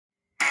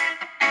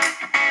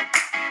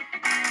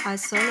I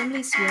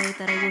solemnly swear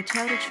that I will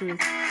tell the truth,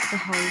 the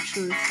whole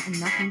truth, and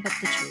nothing but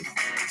the truth.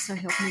 So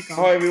help me God.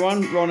 Hi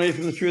everyone, Ron here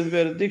from The Truth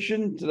About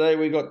Addiction. Today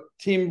we got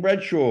Tim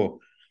Bradshaw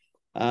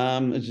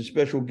as a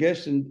special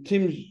guest, and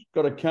Tim's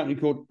got a company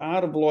called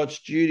Art of Light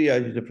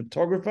Studios. He's a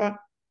photographer,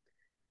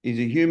 he's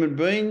a human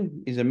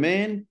being, he's a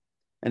man,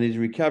 and he's a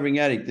recovering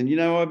addict. And you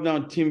know, I've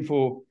known Tim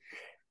for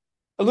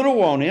a little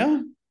while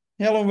now.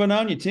 How long have I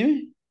known you,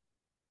 Timmy?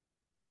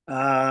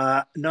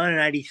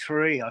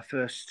 1983, I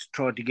first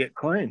tried to get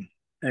clean,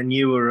 and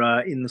you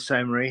were in the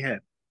same rehab.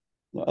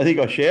 I think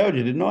I showered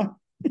you, didn't I?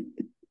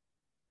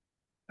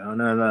 I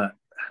know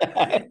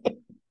that.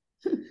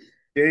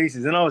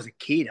 Jesus, and I was a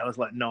kid. I was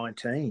like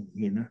 19,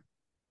 you know.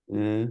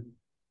 Yeah.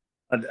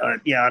 I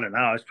don't know.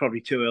 I was probably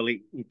too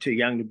early, too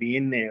young to be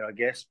in there, I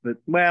guess. But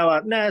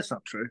no, it's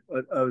not true.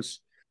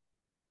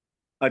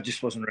 I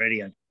just wasn't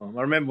ready at the time.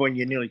 I remember when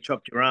you nearly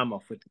chopped your arm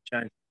off with the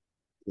chain.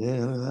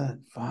 Yeah, look at that.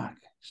 Fuck.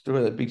 Still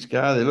got that big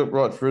scar there. Look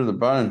right through the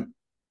bone.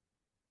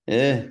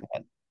 Yeah.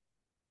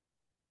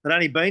 I'd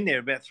only been there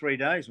about 3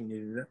 days when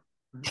you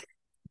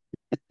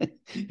did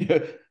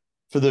that.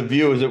 For the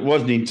viewers, it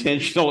wasn't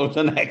intentional. It was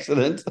an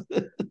accident.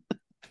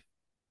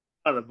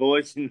 The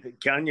boys in the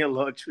Gunya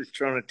Lodge was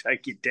trying to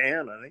take you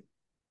down, I think.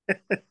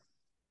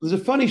 There's a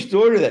funny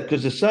story to that,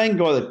 because the same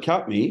guy that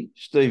cut me,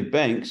 Steve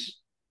Banks,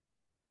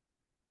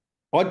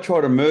 I'd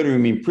try to murder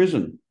him in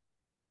prison.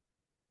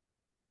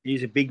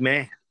 He's a big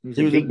man. He was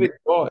a big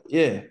guy,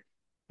 yeah.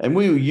 And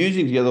we were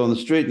using together on the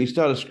street, and he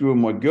started screwing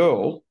my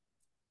girl,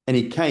 and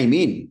he came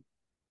in.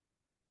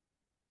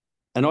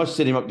 And I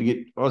set him up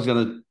I was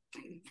going to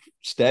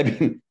stab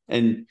him.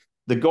 And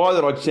the guy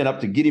that I'd sent up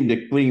to get him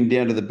to bring him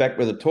down to the back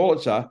where the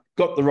toilets are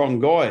got the wrong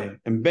guy.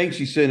 And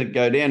Banksy seen it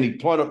go down. He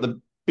tied up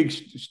the big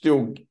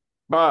steel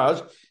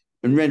bars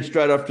and ran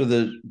straight over to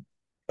the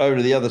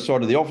other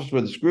side of the office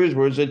where the screws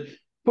were and said,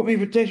 put me in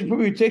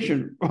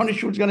protection. Ronnie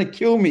Short's going to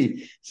kill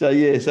me. So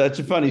it's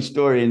a funny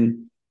story.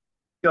 And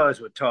you guys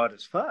were tight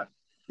as fuck.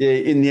 Yeah,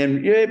 in the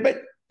end, yeah,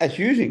 but that's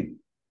using.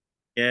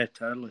 Yeah,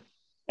 totally.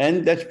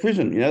 And that's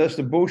prison. You know, that's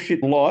the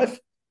bullshit life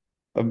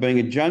of being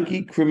a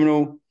junkie,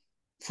 criminal,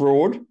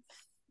 fraud,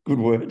 good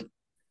word,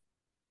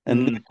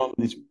 and living on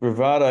this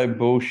bravado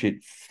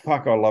bullshit.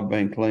 Fuck, I love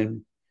being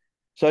clean.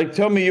 So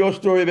tell me your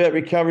story about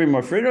recovery,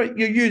 my friend.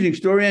 You're using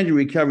story and your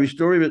recovery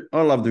story, but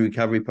I love the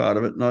recovery part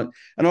of it. And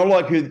I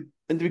like you.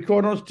 And to be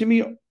quite honest,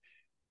 Timmy,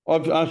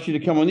 I've asked you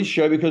to come on this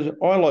show because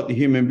I like the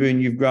human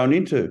being you've grown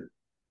into.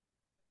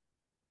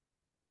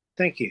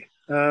 Thank you.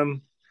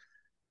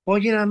 Well,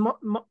 you know,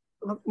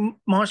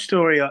 my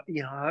story,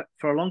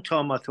 for a long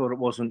time I thought it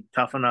wasn't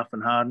tough enough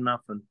and hard enough,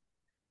 and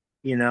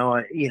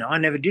I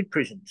never did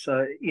prison,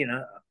 so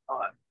I'm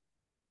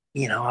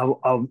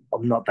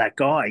not that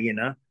guy.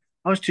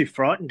 I was too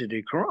frightened to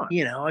do crime.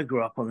 I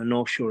grew up on the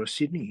North Shore of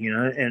Sydney,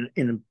 and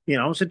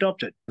I was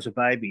adopted as a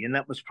baby, and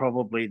that was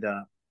probably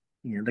the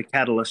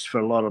catalyst for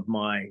a lot of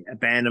my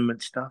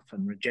abandonment stuff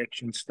and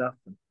rejection stuff,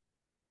 and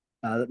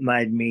that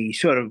made me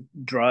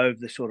drove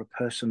the sort of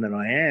person that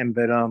I am.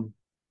 But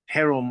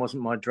heroin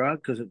wasn't my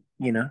drug because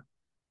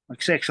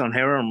like sex on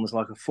heroin was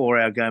like a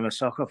 4-hour game of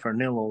soccer for a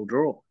 0-0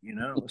 draw.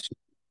 It was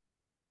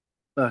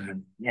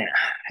fucking, yeah.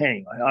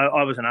 Anyway,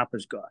 I was an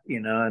uppers guy,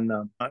 and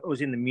I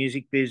was in the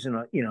music biz, and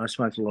I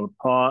smoked a lot of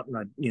pot, and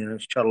I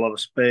shot a lot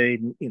of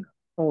speed, and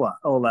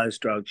all those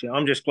drugs.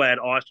 I'm just glad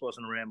ice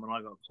wasn't around when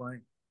I got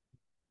clean.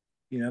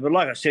 But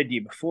like I said to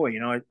you before,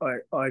 I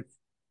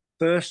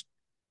first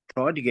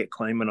tried to get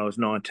clean when I was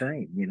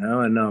 19,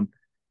 and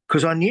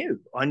because I knew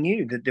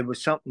that there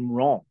was something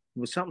wrong,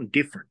 there was something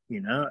different,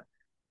 and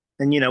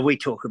we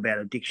talk about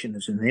addiction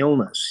as an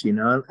illness,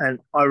 and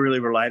I really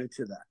related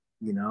to that.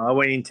 I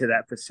went into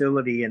that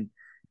facility, and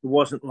it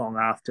wasn't long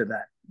after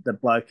that the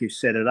bloke who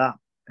set it up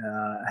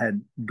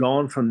had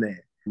gone from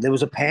there. There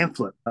was a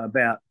pamphlet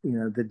about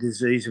the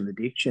disease of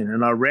addiction,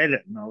 and I read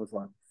it, and I was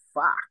like,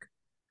 fuck,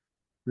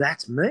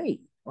 that's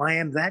me. I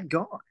am that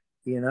guy,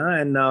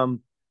 and I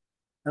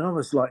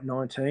was like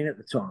 19 at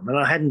the time, and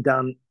I hadn't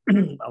done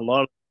a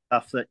lot of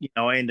stuff that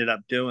I ended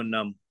up doing.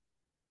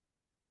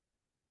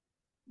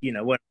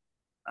 When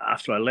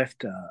after I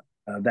left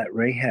that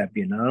rehab,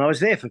 and I was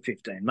there for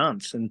 15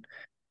 months, and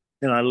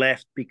then I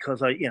left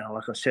because like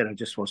I said, I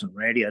just wasn't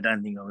ready. I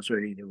don't think I was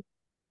ready to,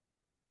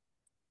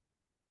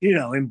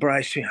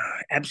 embrace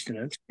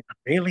abstinence.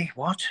 Really,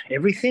 what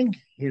everything,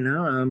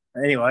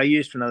 Anyway, I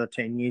used for another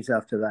 10 years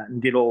after that, and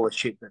did all the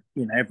shit that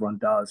everyone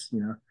does,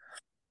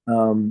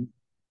 and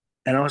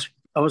I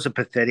was a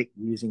pathetic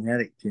using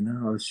addict,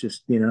 I was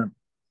just, I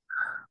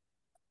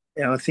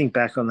think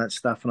back on that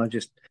stuff, and I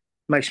just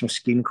makes my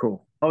skin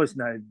crawl. I was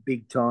no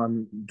big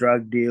time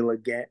drug dealer,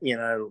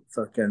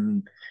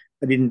 fucking.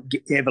 I didn't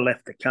ever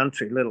left the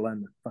country, let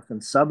alone the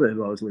fucking suburb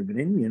I was living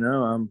in.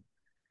 I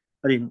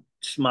didn't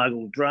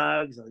smuggle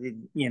drugs. I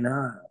didn't,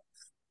 The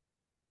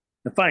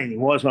funny thing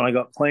was, when I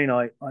got clean,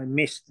 I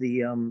missed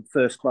the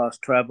first class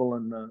travel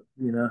and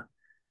the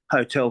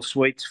hotel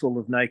suites full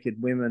of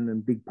naked women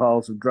and big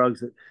piles of drugs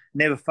that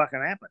never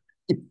fucking happened.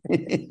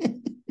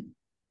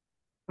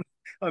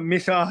 I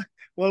miss well,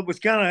 it was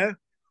gonna.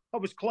 I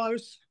was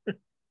close.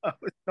 I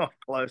was not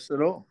close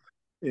at all.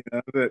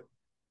 But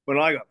when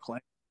I got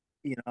clean,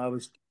 I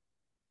was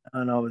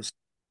I was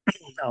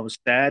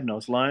sad and I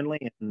was lonely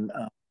and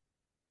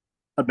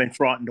I'd been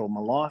frightened all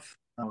my life.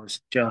 I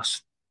was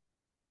just,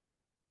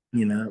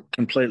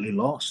 completely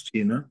lost.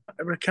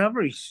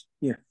 Recovery's,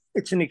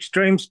 it's an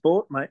extreme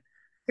sport, mate.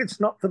 It's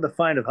not for the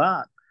faint of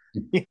heart.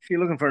 If you're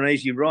looking for an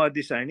easy ride,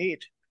 this ain't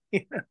it.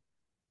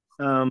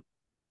 um,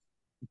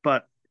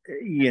 but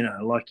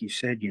like you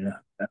said,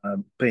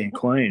 being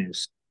clean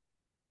is.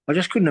 I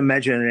just couldn't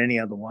imagine it any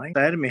other way.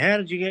 They said to me, "How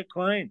did you get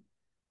clean?"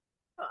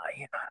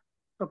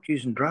 Stopped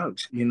using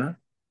drugs.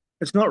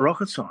 It's not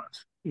rocket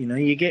science.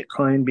 You get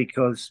clean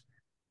because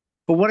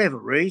for whatever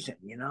reason.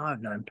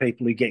 I've known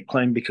people who get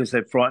clean because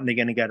they're frightened they're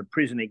going to go to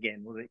prison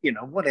again.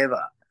 Whatever.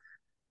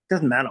 It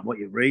doesn't matter what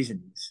your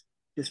reason is.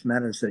 It just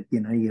matters that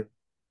you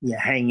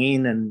hang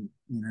in and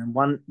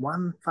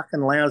one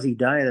fucking lousy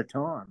day at a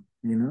time.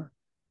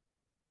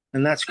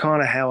 And that's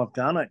kind of how I've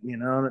done it.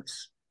 And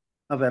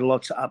I've had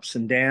lots of ups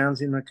and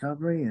downs in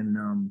recovery,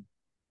 and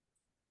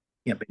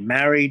been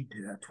married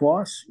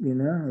twice.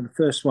 The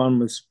first one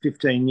was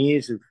 15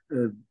 years of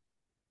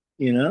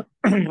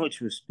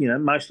which was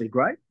mostly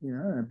great.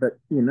 But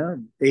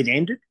it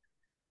ended,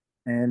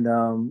 and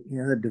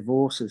the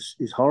divorce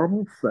is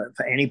horrible for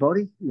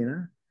anybody.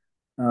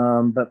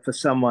 But for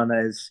someone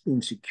as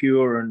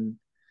insecure and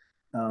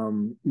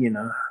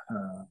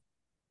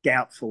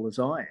doubtful as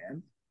I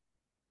am,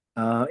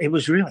 it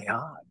was really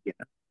hard.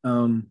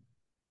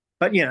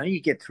 But you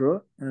get through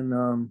it, and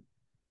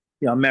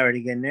I'm married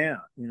again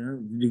now.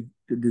 The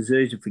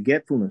disease of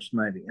forgetfulness,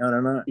 maybe. I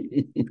don't know.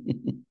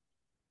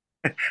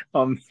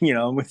 I'm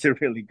with a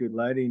really good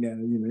lady now.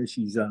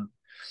 She's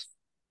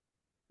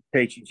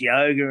teaches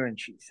yoga, and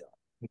she's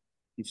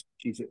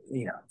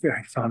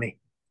very funny,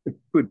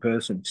 good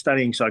person,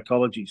 studying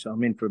psychology. So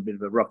I'm in for a bit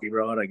of a rocky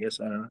ride, I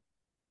guess. I don't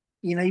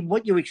know.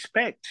 What you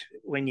expect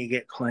when you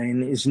get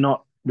clean is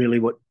not really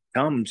what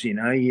comes.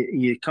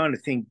 You kind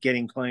of think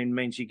getting clean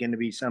means you're going to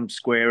be some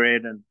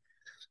squarehead and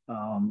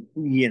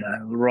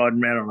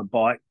riding around on a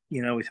bike,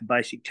 with a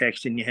basic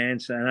text in your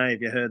hand saying, "Hey,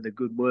 have you heard the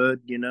good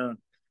word?"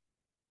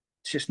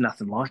 It's just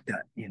nothing like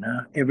that.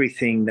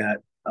 Everything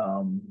that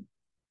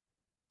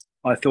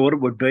I thought it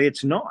would be,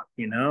 it's not.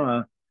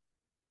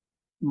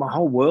 My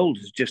whole world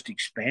has just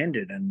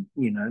expanded, and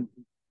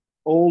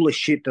all the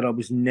shit that I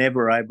was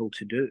never able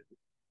to do,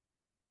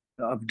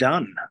 I've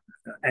done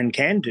and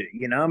can do.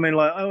 I mean,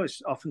 like I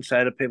always often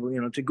say to people,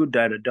 it's a good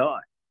day to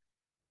die.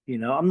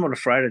 I'm not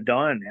afraid of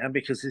dying now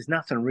because there's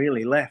nothing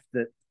really left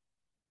that,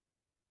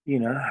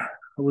 I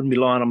wouldn't be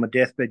lying on my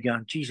deathbed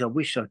going, geez, I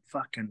wish I'd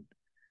fucking,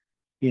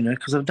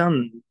 because I've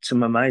done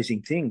some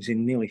amazing things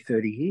in nearly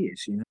 30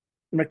 years.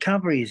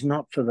 Recovery is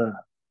not for the,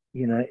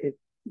 you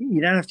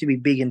don't have to be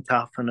big and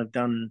tough and have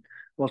done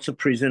lots of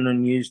prison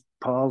and used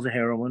piles of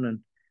heroin, and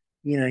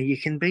you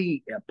can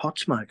be a pot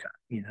smoker.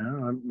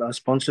 I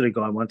sponsored a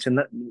guy once, and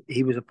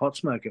he was a pot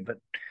smoker, but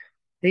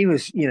he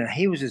was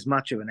as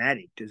much of an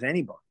addict as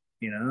anybody.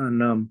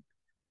 And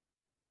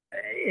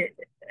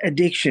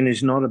addiction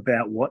is not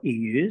about what you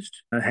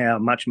used, how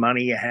much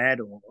money you had,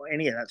 or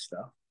any of that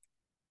stuff.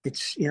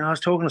 It's I was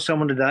talking to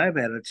someone today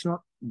about it. It's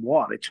not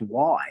what, it's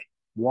why.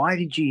 Why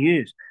did you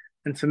use?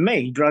 And for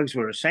me, drugs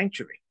were a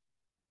sanctuary.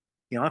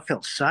 I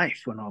felt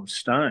safe when I was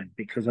stoned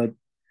because I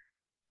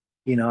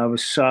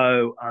was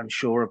so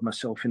unsure of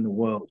myself in the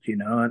world,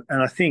 and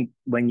I think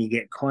when you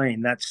get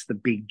clean, that's the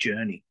big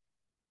journey,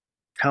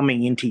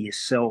 coming into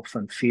yourself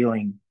and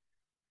feeling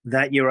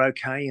that you're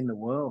okay in the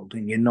world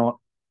and you're not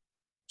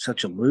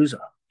such a loser.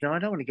 I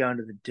don't want to go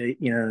into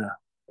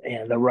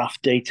the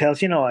rough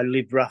details. I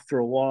lived rough for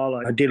a while.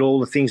 I did all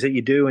the things that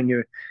you do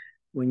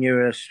when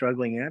you're a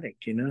struggling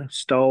addict.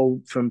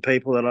 Stole from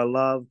people that I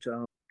loved.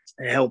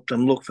 Helped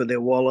them look for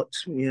their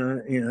wallets, all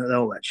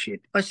that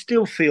shit. I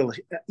still feel,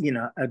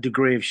 a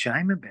degree of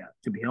shame about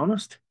it, to be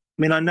honest.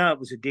 I mean, I know it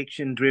was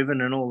addiction driven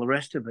and all the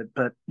rest of it,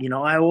 but,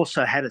 I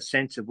also had a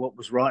sense of what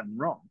was right and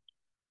wrong,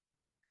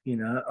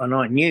 and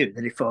I knew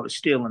that if I was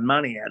stealing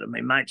money out of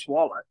my mate's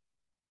wallet,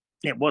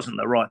 it wasn't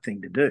the right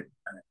thing to do.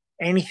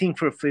 Anything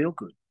for a feel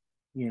good,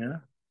 I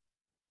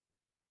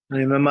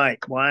mean, my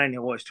mate Wayne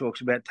always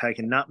talks about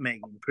taking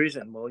nutmeg in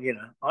prison. Well,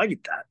 I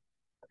did that.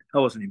 I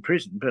wasn't in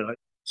prison, but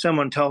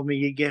someone told me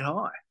you get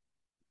high.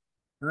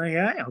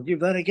 Okay, I'll give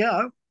that a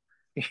go.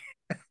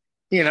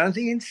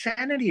 The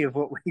insanity of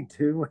what we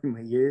do when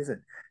we use it.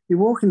 You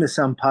walk into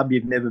some pub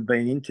you've never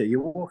been into, you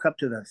walk up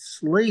to the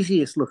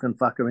sleaziest looking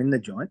fucker in the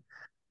joint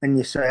and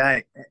you say,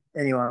 "Hey,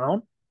 anyone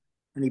on?"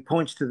 And he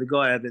points to the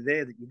guy over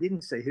there that you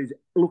didn't see who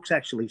looks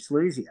actually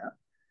sleazier.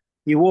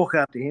 You walk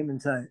up to him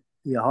and say,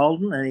 "You're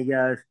holding?" And he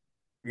goes,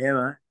 "Yeah,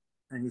 mate."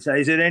 And you say,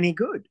 "Is it any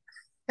good?"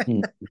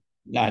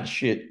 Nah,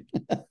 shit.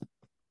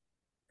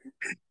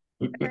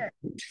 Yeah.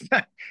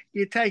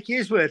 You take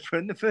his word for it,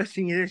 and the first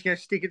thing you do is go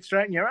stick it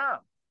straight in your arm.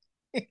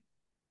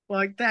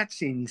 Like,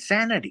 that's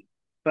insanity.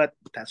 But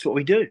that's what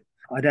we do.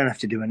 I don't have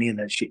to do any of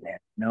that shit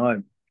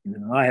now.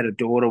 I had a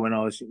daughter when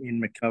I was in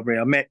recovery.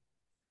 I met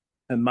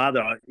her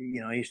mother. I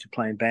used to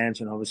play in bands,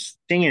 and I was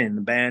singing in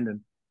the band,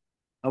 and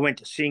I went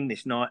to sing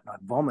this night and I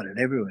vomited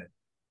everywhere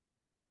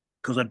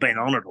because I'd been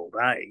on it all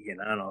day,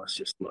 and I was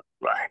just like,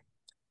 right.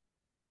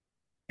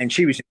 And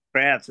she was in the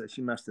crowd, so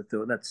she must have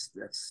thought that's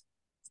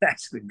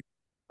the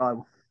guy.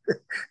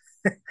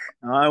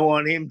 I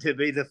want him to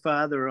be the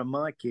father of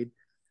my kid.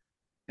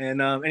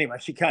 And anyway,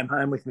 she came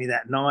home with me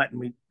that night, and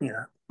we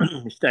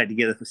stayed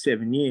together for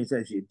 7 years,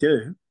 as you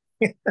do.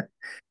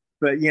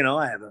 But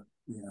I have a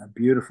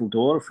beautiful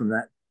daughter from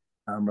that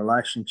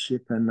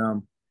relationship,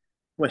 and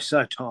we're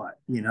so tight,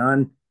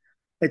 and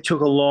it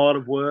took a lot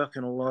of work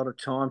and a lot of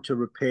time to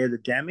repair the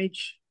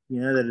damage,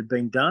 that had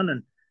been done.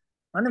 And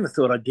I never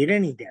thought I did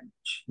any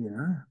damage,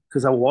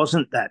 because I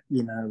wasn't that,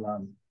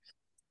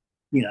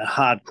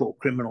 hardcore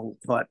criminal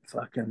type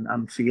fucking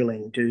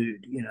unfeeling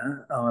dude.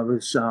 I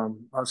was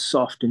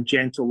soft and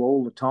gentle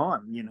all the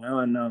time,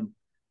 and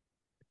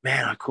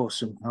man, I caused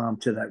some harm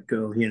to that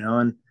girl,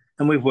 and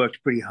we've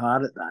worked pretty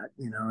hard at that,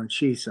 and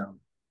she's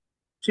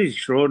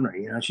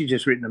extraordinary, she's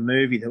just written a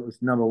movie that was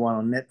 #1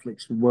 on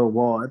Netflix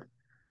worldwide,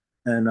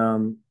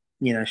 and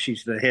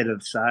she's the head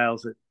of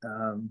sales at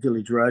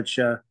Village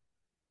Roadshow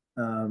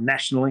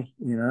nationally,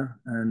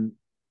 and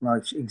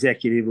like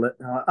executive.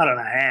 I don't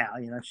know how,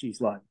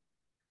 she's like,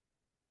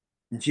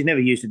 and she's never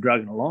used a drug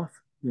in her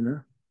life,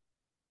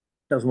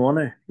 doesn't want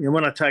to.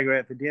 When I take her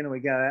out for dinner, we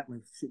go out and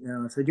we sit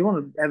down. I said, "Do you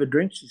want to have a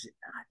drink?" She said,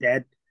 "Nah,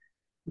 Dad,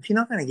 if you're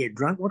not going to get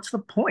drunk, what's the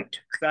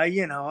point?" So,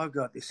 I've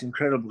got this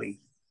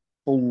incredibly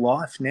full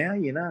life now,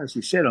 as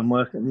you said, I'm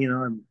working,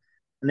 I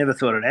never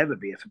thought I'd ever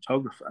be a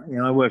photographer.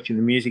 I worked in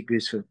the music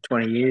biz for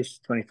 20 years,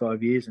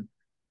 25 years, and,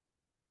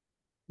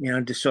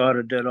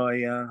 decided that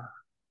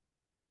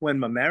when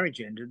my marriage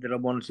ended, that I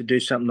wanted to do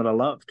something that I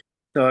loved.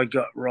 So I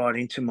got right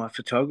into my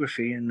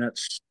photography, and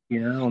that's,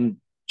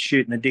 I'm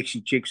shooting the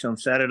Dixie Chicks on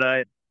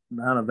Saturday at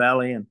the Hunter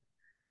Valley, and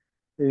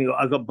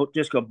I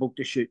just got booked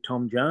to shoot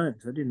Tom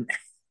Jones. I didn't,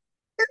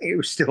 he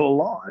was still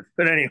alive,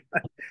 but anyway.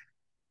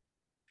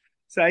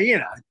 So,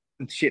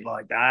 and shit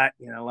like that.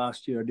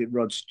 Last year I did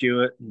Rod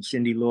Stewart and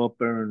Cyndi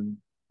Lauper, and,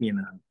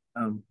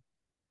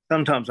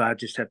 sometimes I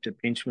just have to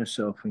pinch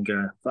myself and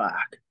go,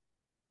 fuck.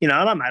 And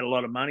I made a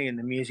lot of money in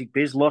the music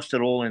biz, lost it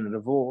all in the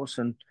divorce,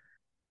 and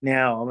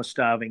now I'm a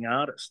starving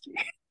artist.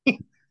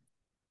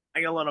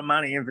 I got a lot of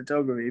money in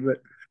photography,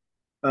 but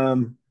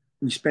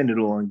you spend it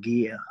all on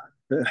gear.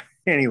 But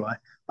anyway,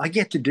 I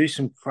get to do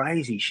some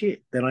crazy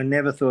shit that I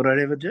never thought I'd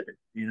ever do,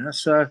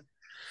 So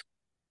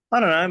I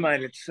don't know,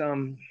 mate. It's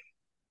the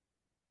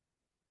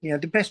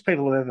best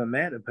people I've ever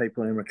met are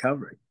people in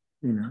recovery.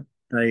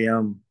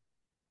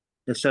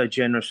 They're so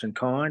generous and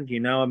kind.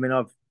 I mean,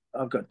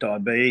 I've got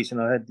diabetes,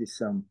 and I had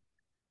this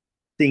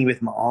thing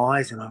with my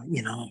eyes, and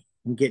I'm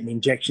getting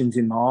injections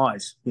in my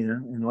eyes.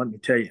 And let me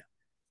tell you,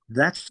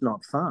 that's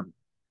not fun.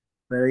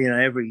 But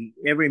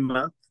every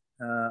month,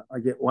 I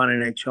get one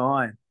in each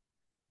eye.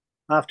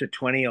 After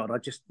 20 odd, I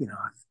just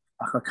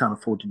I can't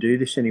afford to do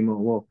this anymore.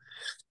 Well,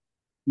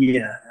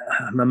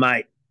 my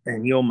mate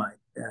and your mate,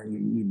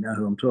 you know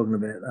who I'm talking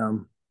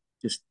about,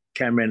 just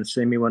came around and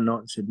see me one night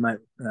and said, "Mate,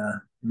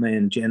 me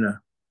and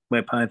Jenna,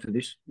 we're paying for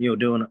this. You're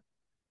doing it."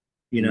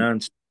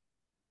 And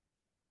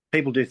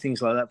people do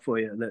things like that for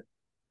you that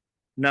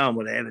no one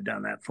would have ever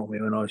done that for me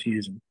when I was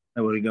using.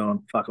 They would have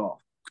gone, "Fuck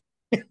off.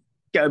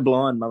 Go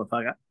blind,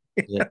 motherfucker."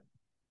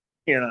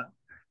 Yeah.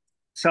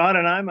 So I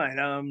don't know, mate.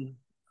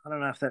 I don't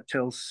know if that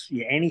tells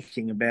you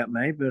anything about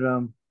me, but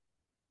I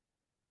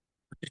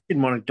just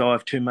didn't want to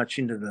dive too much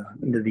into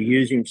the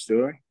using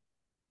story.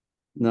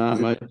 No,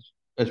 mate,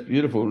 that's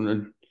beautiful.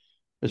 And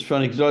it's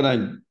funny because I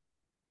don't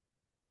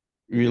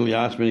really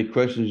ask many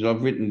questions.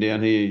 I've written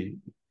down here,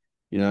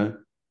 I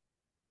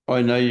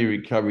know your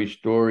recovery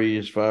story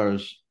as far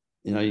as,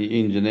 your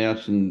ins and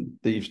outs, and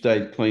that you've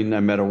stayed clean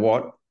no matter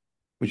what,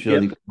 which I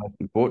think is the most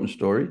important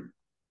story.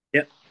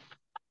 Yep.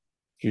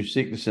 Through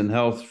sickness and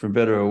health, for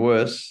better or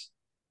worse,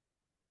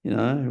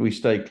 we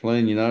stay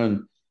clean,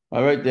 and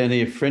I wrote down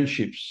here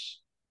friendships.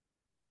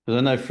 Because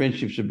I know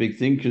friendship's a big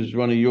thing, because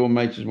one of your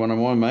mates is one of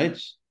my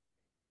mates.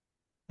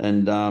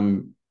 And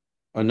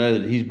I know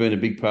that he's been a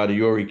big part of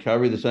your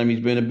recovery, the same he's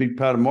been a big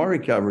part of my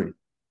recovery.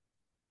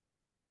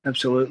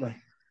 Absolutely.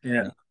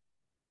 Yeah.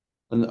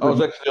 And I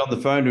was actually on the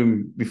phone to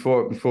him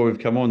before we've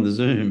come on the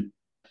Zoom.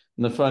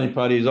 And the funny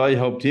part is I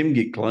helped him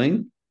get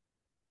clean.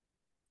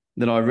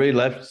 Then I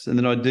relapsed, and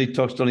then I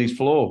detoxed on his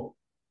floor.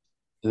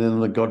 And then I'm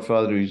the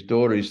godfather to his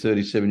daughter, his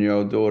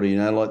 37-year-old daughter,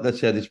 like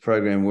that's how this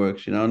program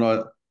works, and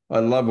I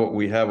love what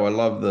we have. I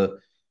love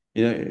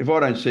if I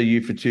don't see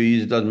you for 2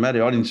 years, it doesn't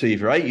matter. I didn't see you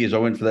for 8 years. I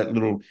went for that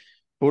little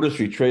Buddhist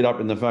retreat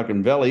up in the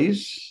fucking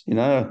valleys,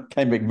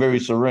 came back very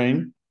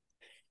serene.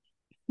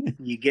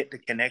 You get the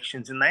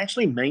connections, and they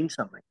actually mean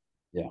something.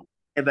 Yeah.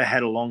 Ever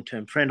had a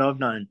long-term friend? I've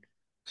known,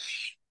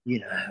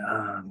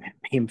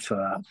 him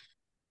for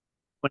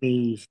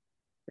 27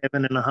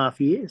 and a half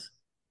years.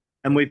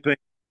 And we've been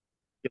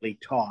really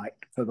tight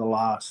for the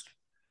last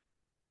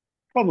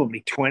probably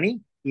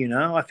 20.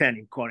 I found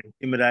him quite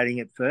intimidating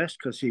at first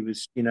because he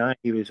was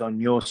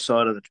on your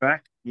side of the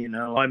track.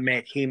 I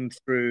met him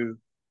through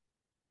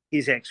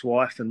his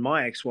ex-wife, and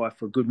my ex-wife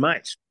were good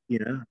mates,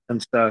 and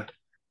so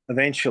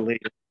eventually,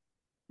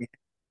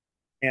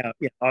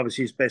 I was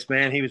his best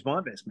man. He was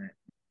my best man.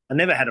 I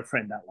never had a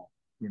friend that long,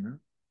 you know.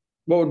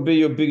 What would be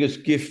your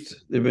biggest gift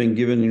they've been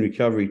given in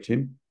recovery,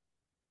 Tim?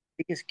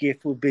 Biggest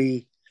gift would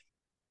be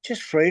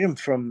just freedom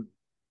from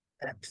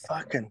that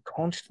fucking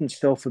constant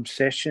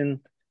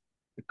self-obsession,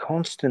 the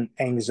constant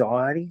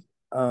anxiety.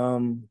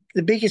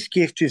 The biggest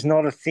gift is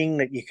not a thing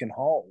that you can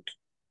hold.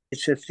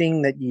 It's a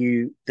thing that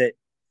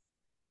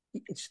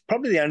it's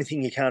probably the only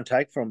thing you can't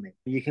take from me.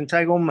 You can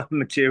take all my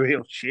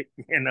material shit.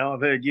 You know,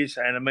 I've heard you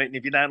say in a meeting,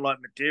 if you don't like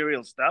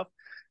material stuff,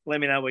 let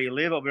me know where you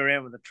live. I'll be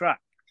around with a truck.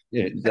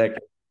 Yeah,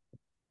 exactly.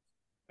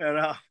 And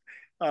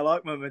I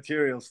like my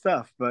material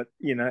stuff, but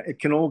you know, it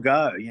can all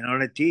go. You know,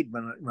 and it did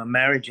when my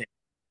marriage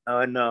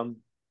ended. And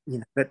you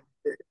know, but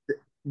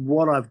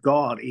what I've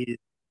got is,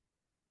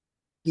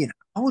 you know,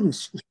 I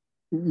wouldn't.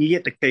 You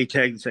get the key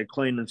tag that say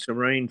clean and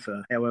serene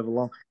for however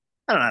long.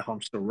 I don't know if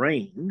I'm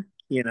serene,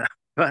 you know,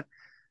 but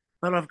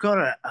I've got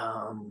to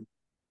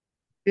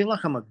feel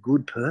like I'm a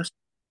good person.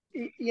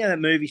 You know, that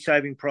movie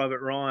Saving Private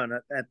Ryan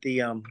at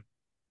the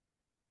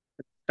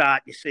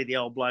start, you see the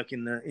old bloke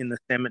in the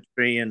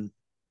cemetery, and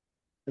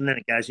then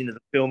it goes into the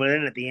film, and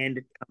then at the end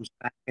it comes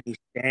back and he's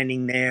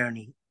standing there and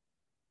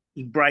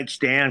he breaks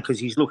down because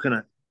he's looking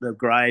at the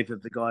grave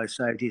of the guy who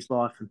saved his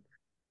life. And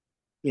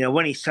you know,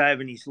 when he's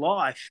saving his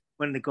life,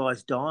 when the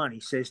guy's dying, he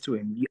says to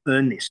him, "You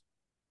earn this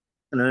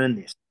and earn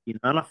this." You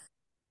know,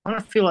 and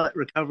I feel like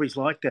recovery's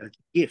like that. It's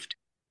a gift,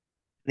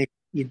 and if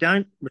you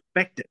don't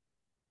respect it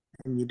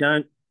and you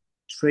don't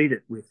treat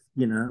it with,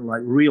 you know,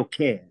 like real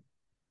care,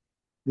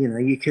 you know,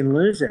 you can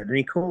lose it. And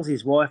he calls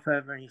his wife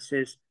over and he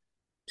says,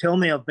 "Tell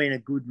me I've been a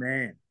good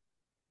man.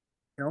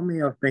 Tell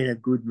me I've been a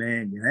good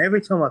man." You know,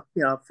 every time I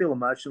feel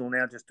emotional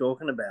now just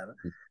talking about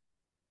it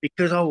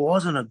because I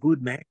wasn't a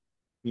good man,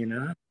 you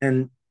know.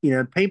 And, you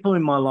know, people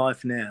in my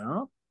life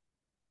now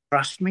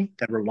trust me,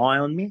 they rely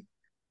on me.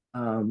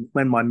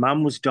 When my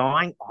mum was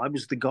dying, I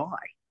was the guy,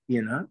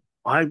 you know,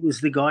 I was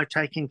the guy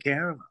taking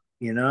care of her,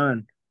 you know,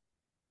 and,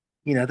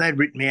 you know, they'd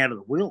written me out of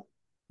the will,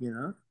 you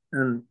know,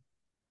 and,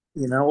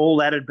 you know, all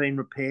that had been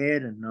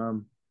repaired.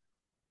 And,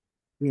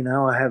 you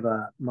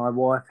know, my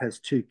wife has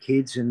two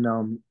kids, and,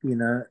 you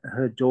know,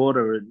 her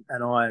daughter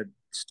and I are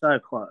so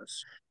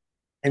close.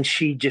 And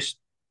she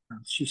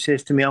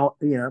says to me, "Oh,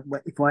 you know,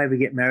 if I ever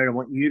get married, I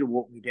want you to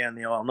walk me down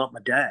the aisle, not my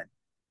dad."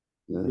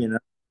 Yeah. You know,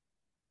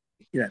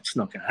 that's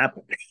not going to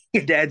happen.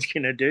 Your dad's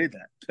going to do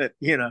that. But,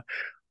 you know,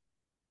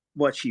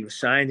 what she was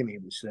saying to me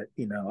was that,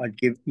 you know, I'd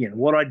give, you know,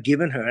 what I'd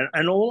given her,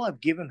 and all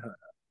I've given her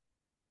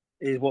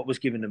is what was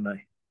given to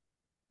me.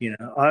 You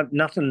know, there's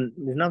nothing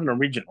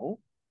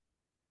original,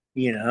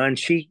 you know, and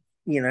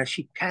you know,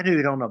 she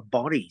tattooed on her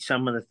body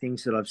some of the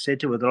things that I've said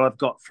to her that I've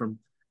got from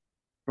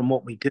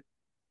what we do.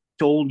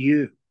 It's all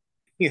you,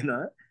 you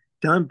know,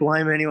 don't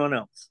blame anyone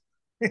else.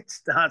 It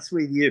starts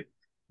with you.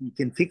 You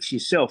can fix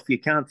yourself. You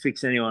can't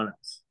fix anyone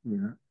else, you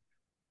know.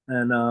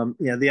 And,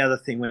 you know, the other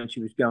thing when she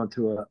was going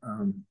through a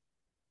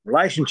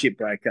relationship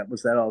breakup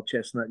was that old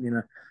chestnut, you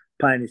know,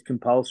 pain is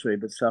compulsory,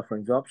 but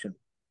suffering's optional,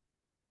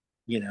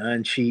 you know,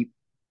 and she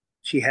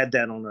had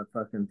that on her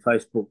fucking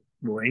Facebook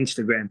or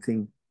Instagram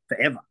thing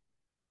forever,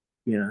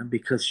 you know,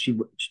 because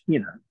you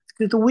know,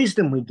 because the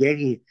wisdom we get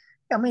here,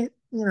 I mean,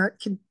 you know,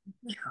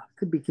 it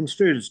could be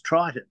construed as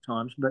trite at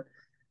times, but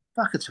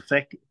fuck, it's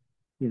effective,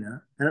 you know,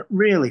 and it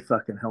really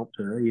fucking helped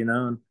her, you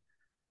know. And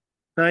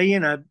so, you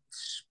know,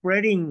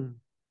 spreading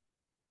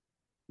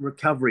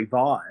recovery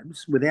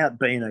vibes without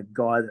being a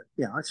guy that,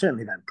 you know, I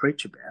certainly don't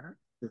preach about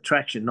it.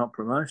 Attraction, not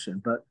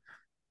promotion. But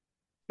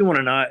you want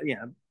to know, you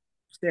know,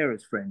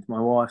 Sarah's friends, my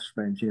wife's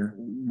friends, you know,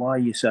 why are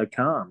you so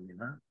calm, you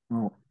know?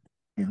 Well,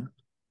 you know,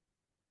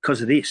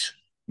 because of this,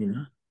 you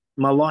know.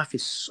 My life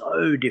is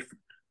so different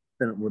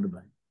than it would have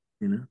been,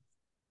 you know.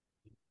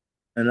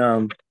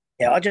 And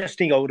yeah, I just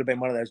think I would have been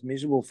one of those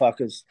miserable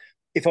fuckers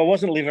if I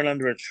wasn't living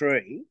under a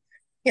tree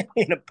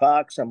in a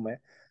park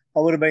somewhere. I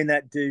would have been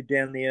that dude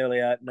down the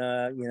early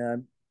opener, you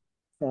know,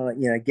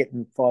 you know,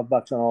 getting $5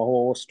 on a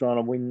horse, trying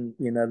to win,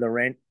 you know, the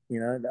rent,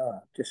 you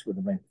know, just would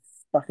have been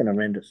fucking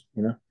horrendous,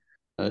 you know.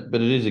 But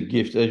it is a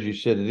gift, as you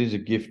said. It is a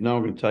gift. No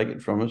one can take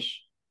it from us.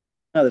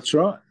 No, that's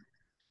right.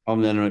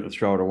 I'm never going to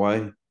throw it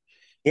away.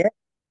 Yeah.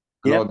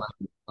 And Yeah.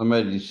 I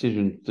made a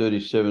decision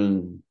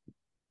 37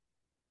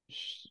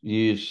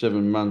 years,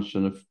 7 months,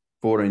 and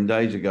 14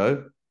 days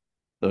ago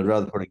that I'd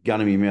rather put a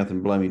gun in my mouth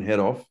and blow my head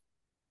off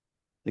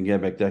than go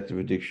back to active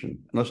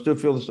addiction. And I still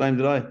feel the same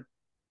today.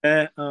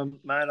 Yeah,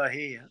 mate, I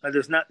hear you.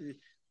 There's not,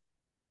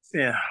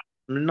 yeah,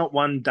 not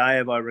one day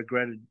have I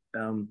regretted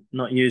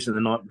not using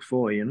the night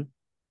before, you know.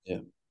 Yeah,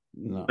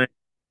 no.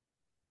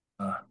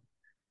 Uh,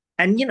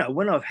 and you know,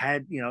 when I've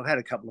had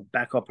a couple of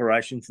back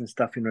operations and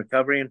stuff in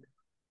recovery, and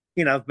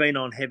you know, I've been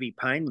on heavy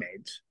pain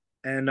meds,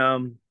 and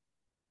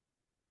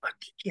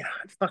you know,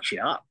 it fucks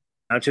you up.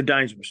 It's a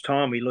dangerous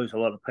time. We lose a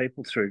lot of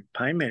people through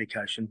pain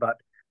medication,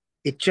 but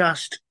it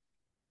just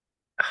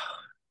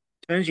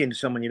turns you into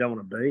someone you don't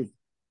want to be.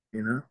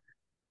 You know,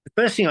 the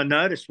first thing I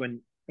notice when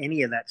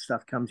any of that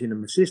stuff comes into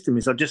my system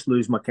is I just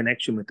lose my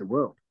connection with the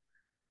world.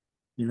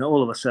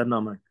 All of a sudden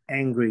I'm an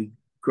angry,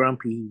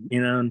 grumpy,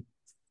 and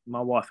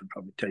my wife would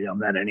probably tell you I'm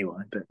that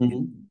anyway.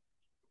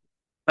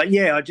 But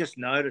yeah, I just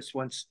noticed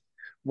once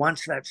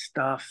that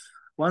stuff,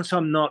 once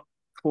I'm not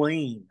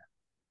clean,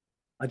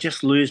 I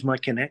just lose my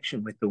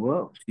connection with the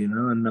world,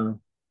 and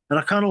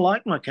I kind of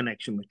like my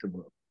connection with the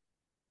world,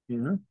 you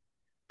know.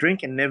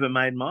 Drinking never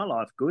made my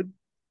life good.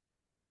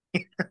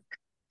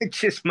 It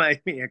just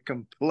made me a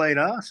complete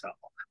asshole.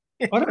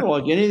 I don't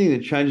like anything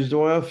that changes the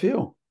way I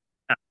feel.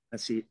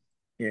 That's it.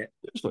 Yeah.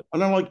 I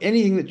don't like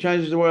anything that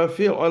changes the way I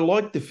feel. I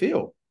like to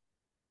feel.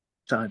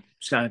 So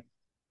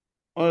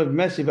I have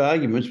massive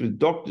arguments with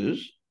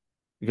doctors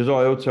because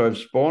I also have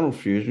spinal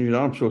fusion.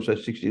 I'm also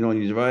 69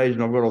 years of age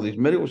and I've got all this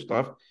medical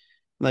stuff.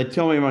 And they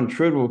tell me I'm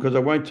untreatable because I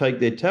won't take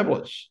their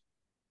tablets.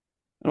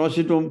 And I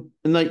said to them,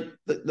 and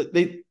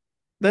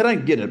they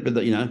don't get it,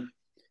 but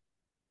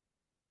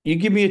you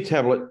give me a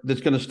tablet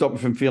that's going to stop me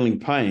from feeling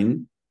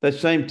pain. That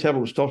same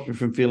tablet stops me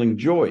from feeling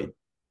joy.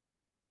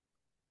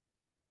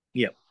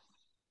 Yep.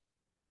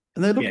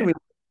 And they look at me,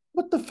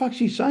 what the fuck's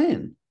he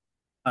saying?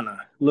 I know.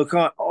 Look,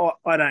 I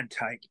don't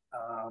take,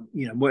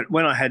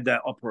 when I had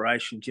that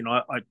operations,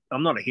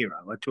 I'm not a hero.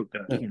 I took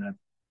the,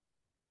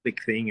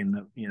 big thing and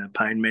the,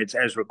 pain meds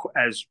as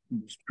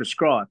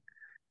prescribed.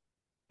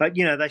 But,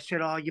 they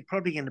said, oh, you're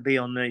probably going to be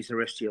on these the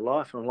rest of your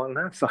life. And I'm like,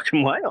 no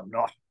fucking way, I'm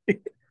not.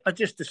 I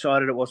just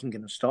decided it wasn't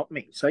going to stop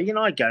me. So, I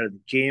go to the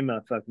gym and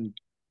I fucking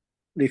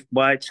lift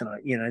weights and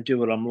I, do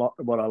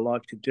what I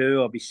like to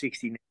do. I'll be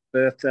 60 next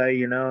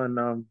birthday,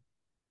 and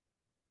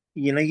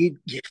you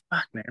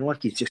fuck, man,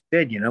 like you just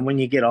said, when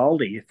you get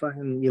older, you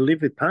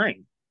live with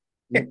pain.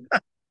 Yep.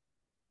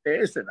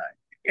 There's the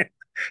day.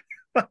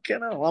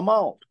 Fucking hell, I'm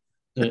old.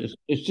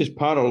 It's just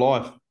part of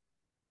life.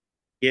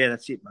 Yeah,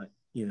 that's it, mate.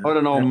 I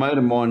don't know, a mate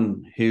of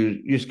mine who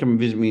used to come and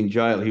visit me in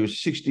jail. He was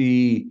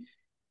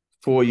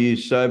 64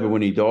 years sober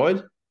when he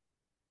died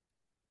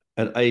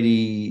at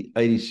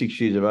 86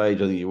 years of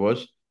age, I think he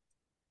was.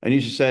 And he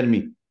used to say to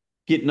me,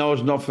 "Get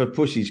Noah's not for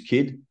pussies,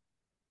 kid."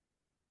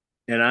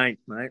 It ain't,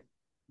 mate.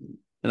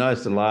 And I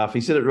used to laugh.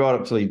 He said it right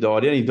up till he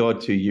died. He only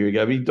died 2 years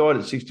ago, but he died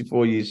at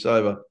 64 years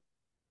sober.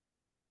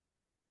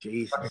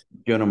 Jesus.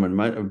 Gentleman,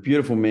 mate, a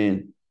beautiful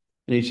man.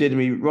 And he said to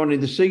me, "Ronnie,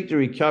 the secret to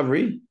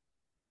recovery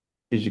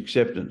is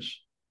acceptance."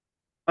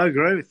 I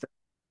agree with that.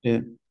 Yeah.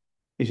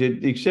 He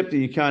said, "Accept that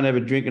you can't have a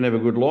drink and have a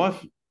good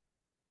life.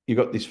 You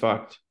got this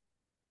fucked."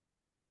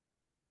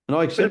 And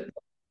I accept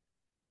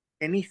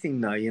anything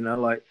though,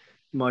 like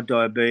my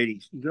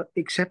diabetes, you got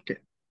to accept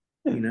it.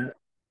 Yeah.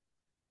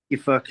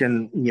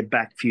 Your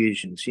back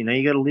fusions, you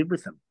got to live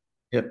with them.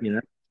 Yep.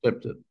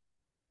 Accept it.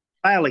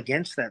 Fail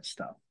against that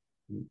stuff.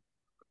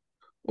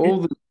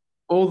 All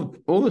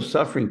the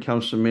suffering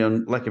comes from me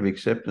on lack of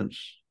acceptance.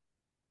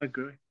 I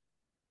agree.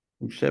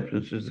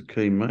 Acceptance is the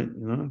key, mate,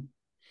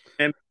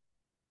 And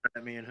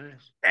me and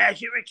hers.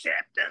 How's your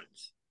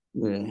acceptance?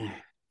 Yeah.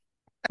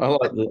 I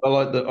like the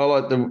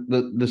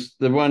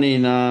one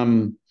in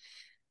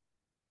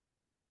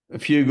A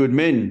Few Good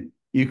Men.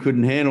 You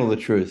couldn't handle the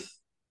truth.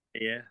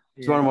 Yeah.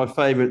 It's one of my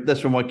favorite.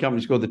 That's what my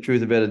company's called, The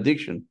Truth About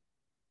Addiction.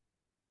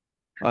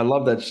 I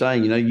love that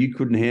saying, you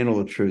couldn't handle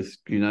the truth.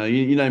 You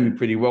know me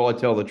pretty well. I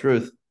tell the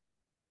truth.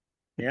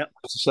 Yeah.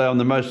 To say I'm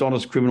the most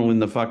honest criminal in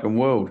the fucking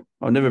world.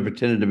 I never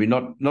pretended to be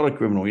not a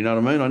criminal. You know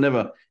what I mean? I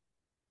never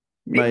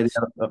made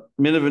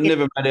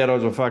out I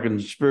was a fucking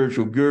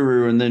spiritual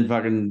guru and then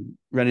fucking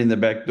ran in the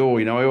back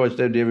door. I always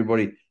said to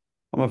everybody,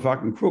 I'm a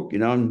fucking crook,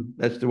 and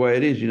that's the way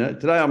it is.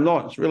 Today I'm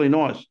not. It's really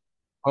nice.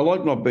 I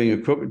like not being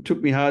a crook. It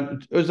took me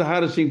hard. It was the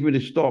hardest thing for me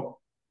to stop.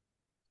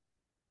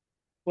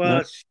 Well,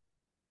 it's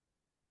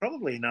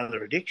probably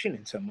another addiction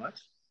in some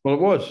ways. Well,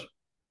 it was.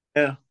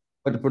 Yeah.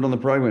 I had to put it on the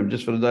program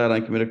just for the day I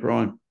don't commit a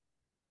crime.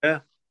 Yeah.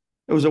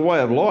 It was a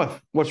way of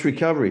life. What's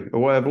recovery? A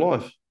way of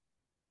life.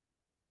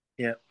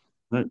 Yeah.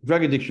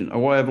 Drug addiction, a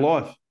way of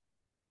life.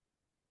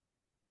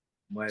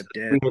 Way of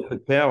death. We have the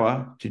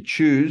power to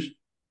choose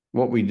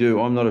what we do.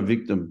 I'm not a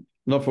victim.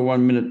 Not for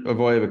 1 minute have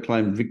I ever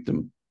claimed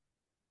victim.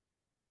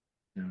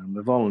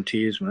 We're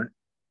volunteers, mate.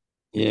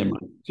 Yeah,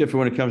 mate. Except for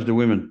when it comes to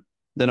women.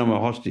 Then I'm a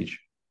hostage.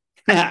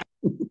 The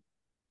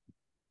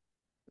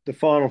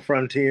final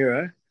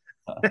frontier,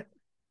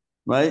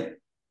 Mate,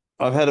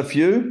 I've had a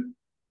few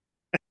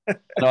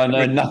and I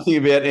know nothing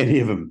about any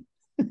of them.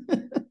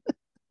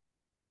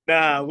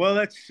 Nah, well,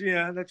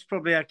 that's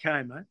probably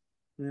okay, mate.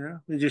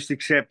 We just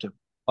accept them.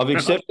 I've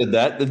accepted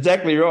that.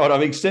 Exactly right.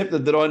 I've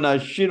accepted that I know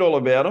shit all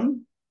about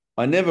them.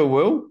 I never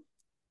will.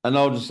 And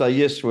I'll just say,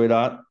 yes,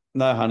 sweetheart.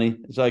 No, honey,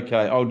 it's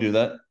okay. I'll do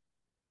that.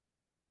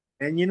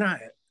 And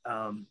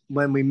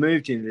when we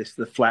moved into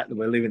the flat that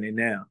we're living in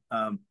now,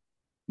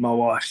 my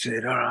wife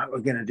said, all right, we're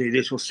going to do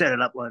this. We'll set it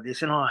up like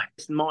this. And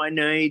it's my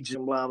needs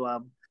and blah,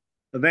 blah.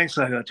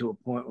 Eventually I got to a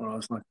point where I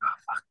was like, oh,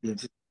 fuck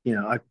this.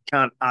 I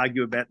can't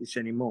argue about this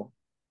anymore.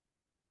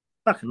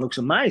 Fucking looks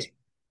amazing.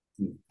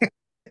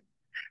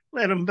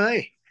 Let them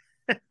be.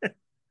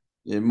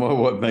 Yeah, my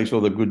wife makes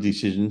all the good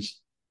decisions.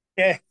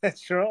 Yeah,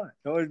 that's right.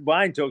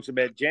 Wayne talks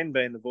about Jen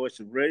being the voice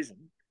of reason.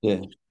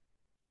 Yeah.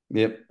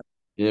 Yep.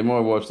 Yeah, my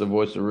wife's the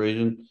voice of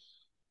reason.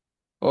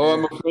 All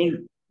right, my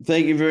friend.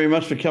 Thank you very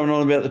much for coming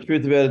on about the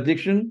truth about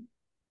addiction.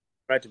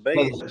 Great to be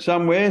here.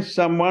 Somewhere,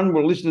 someone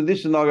will listen to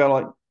this and they'll go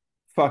like,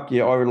 fuck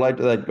yeah, I relate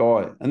to that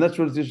guy. And that's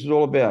what this is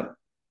all about.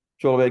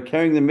 It's all about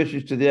carrying the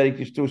message to the addict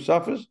who still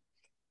suffers.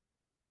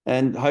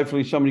 And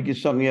hopefully somebody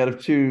gets something out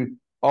of two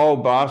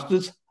old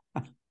bastards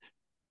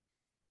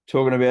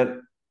talking about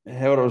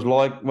how it was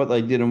like, what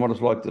they did and what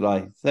it's like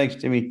today. Thanks,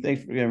 Timmy.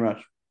 Thanks very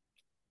much.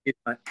 Yeah,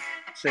 mate.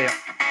 See ya.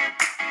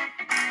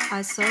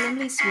 I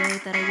solemnly swear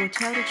that I will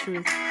tell the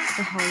truth,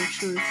 the whole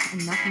truth,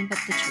 and nothing but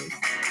the truth.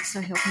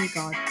 So help me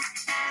God.